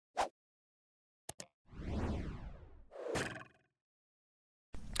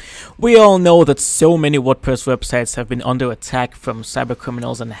We all know that so many WordPress websites have been under attack from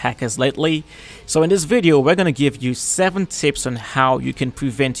cybercriminals and hackers lately. So in this video, we're going to give you 7 tips on how you can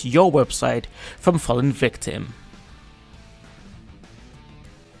prevent your website from falling victim.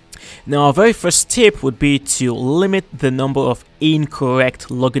 Now, our very first tip would be to limit the number of incorrect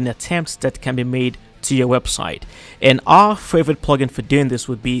login attempts that can be made to your website. And our favorite plugin for doing this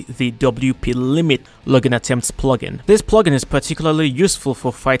would be the WP Limit login attempts plugin. This plugin is particularly useful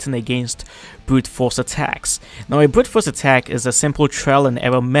for fighting against brute force attacks. Now, a brute force attack is a simple trial and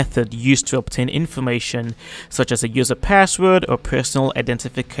error method used to obtain information such as a user password or personal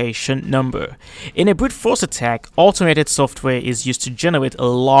identification number. In a brute force attack, automated software is used to generate a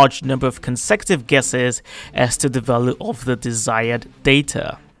large number of consecutive guesses as to the value of the desired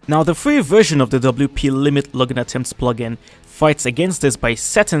data. Now, the free version of the WP Limit login attempts plugin fights against this by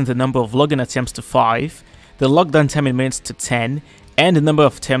setting the number of login attempts to 5, the lockdown time in minutes to 10, and the number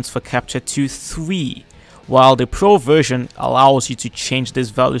of attempts for capture to 3, while the Pro version allows you to change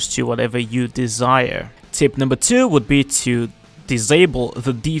these values to whatever you desire. Tip number 2 would be to disable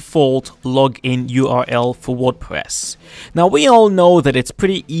the default login URL for WordPress. Now, we all know that it's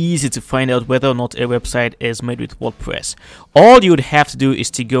pretty easy to find out whether or not a website is made with WordPress. All you would have to do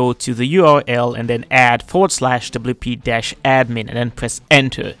is to go to the URL and then add /wp-admin and then press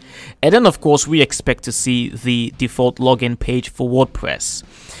enter. And then, of course, we expect to see the default login page for WordPress.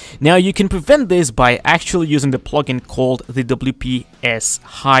 Now, you can prevent this by actually using the plugin called the WPS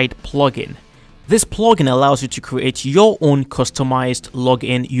Hide plugin. This plugin allows you to create your own customized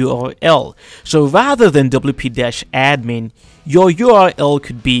login URL. So rather than wp-admin, your URL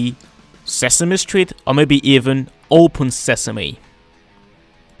could be Sesame Street or maybe even Open Sesame.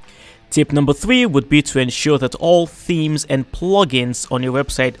 Tip number 3 would be to ensure that all themes and plugins on your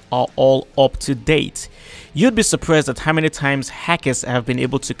website are all up to date. You'd be surprised at how many times hackers have been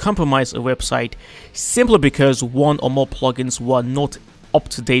able to compromise a website simply because one or more plugins were not up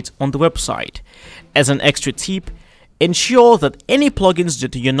to date on the website. As an extra tip, ensure that any plugins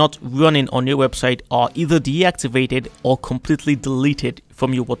that you're not running on your website are either deactivated or completely deleted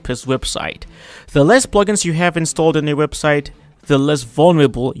from your WordPress website. The less plugins you have installed on your website, the less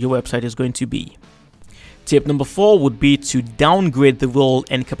vulnerable your website is going to be. Tip number 4 would be to downgrade the role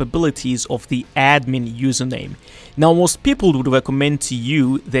and capabilities of the admin username. Now, most people would recommend to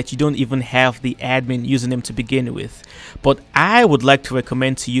you that you don't even have the admin username to begin with, but I would like to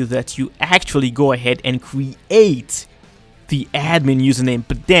recommend to you that you actually go ahead and create the admin username,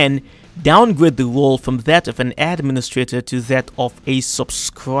 but then downgrade the role from that of an administrator to that of a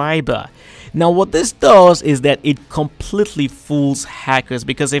subscriber. Now, what this does is that it completely fools hackers,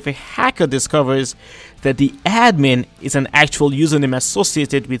 because if a hacker discovers that the admin is an actual username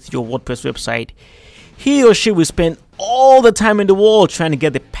associated with your WordPress website, he or she will spend all the time in the world trying to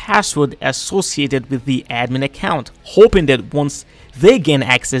get the password associated with the admin account, hoping that once they gain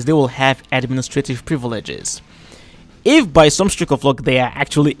access, they will have administrative privileges. If by some stroke of luck they are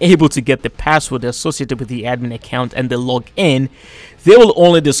actually able to get the password associated with the admin account and they log in, they will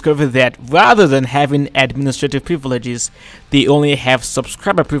only discover that rather than having administrative privileges, they only have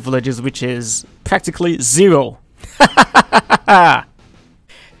subscriber privileges, which is practically 0.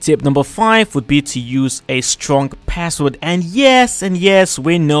 Tip number 5 would be to use a strong password. And yes, I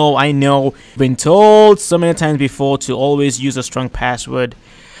know, we've been told so many times before to always use a strong password.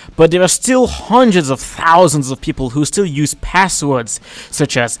 But there are still hundreds of thousands of people who still use passwords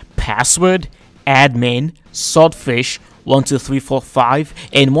such as password, admin, swordfish, 12345,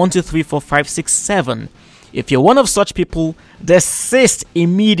 and 1234567. If you're one of such people, desist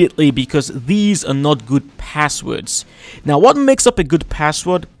immediately, because these are not good passwords. Now, what makes up a good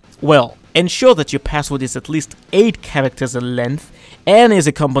password? Well, ensure that your password is at least 8 characters in length and is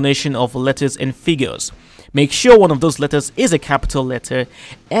a combination of letters and figures. Make sure one of those letters is a capital letter,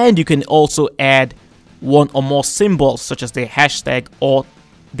 and you can also add one or more symbols such as the hashtag or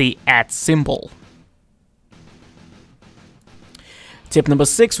the @ symbol. Tip number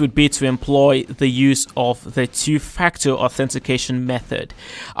 6 would be to employ the use of the two-factor authentication method.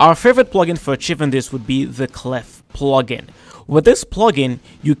 Our favorite plugin for achieving this would be the Clef plugin. With this plugin,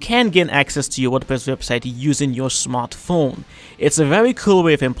 you can gain access to your WordPress website using your smartphone. It's a very cool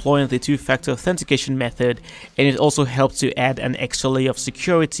way of employing the two-factor authentication method, and it also helps to add an extra layer of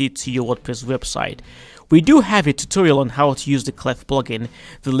security to your WordPress website. We do have a tutorial on how to use the Clef plugin.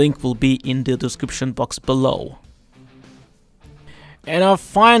 The link will be in the description box below. And our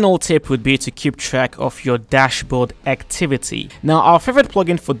final tip would be to keep track of your dashboard activity. Now, our favorite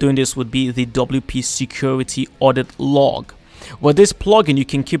plugin for doing this would be the WP Security Audit Log. With this plugin, you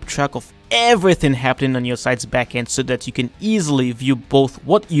can keep track of everything happening on your site's backend so that you can easily view both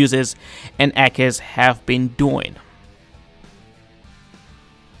what users and hackers have been doing.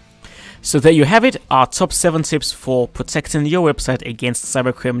 So there you have it, our top 7 tips for protecting your website against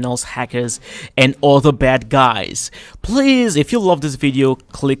cybercriminals, hackers, and other bad guys. Please, if you love this video,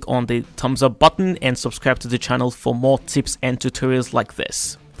 click on the thumbs up button and subscribe to the channel for more tips and tutorials like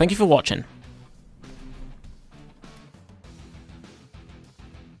this. Thank you for watching.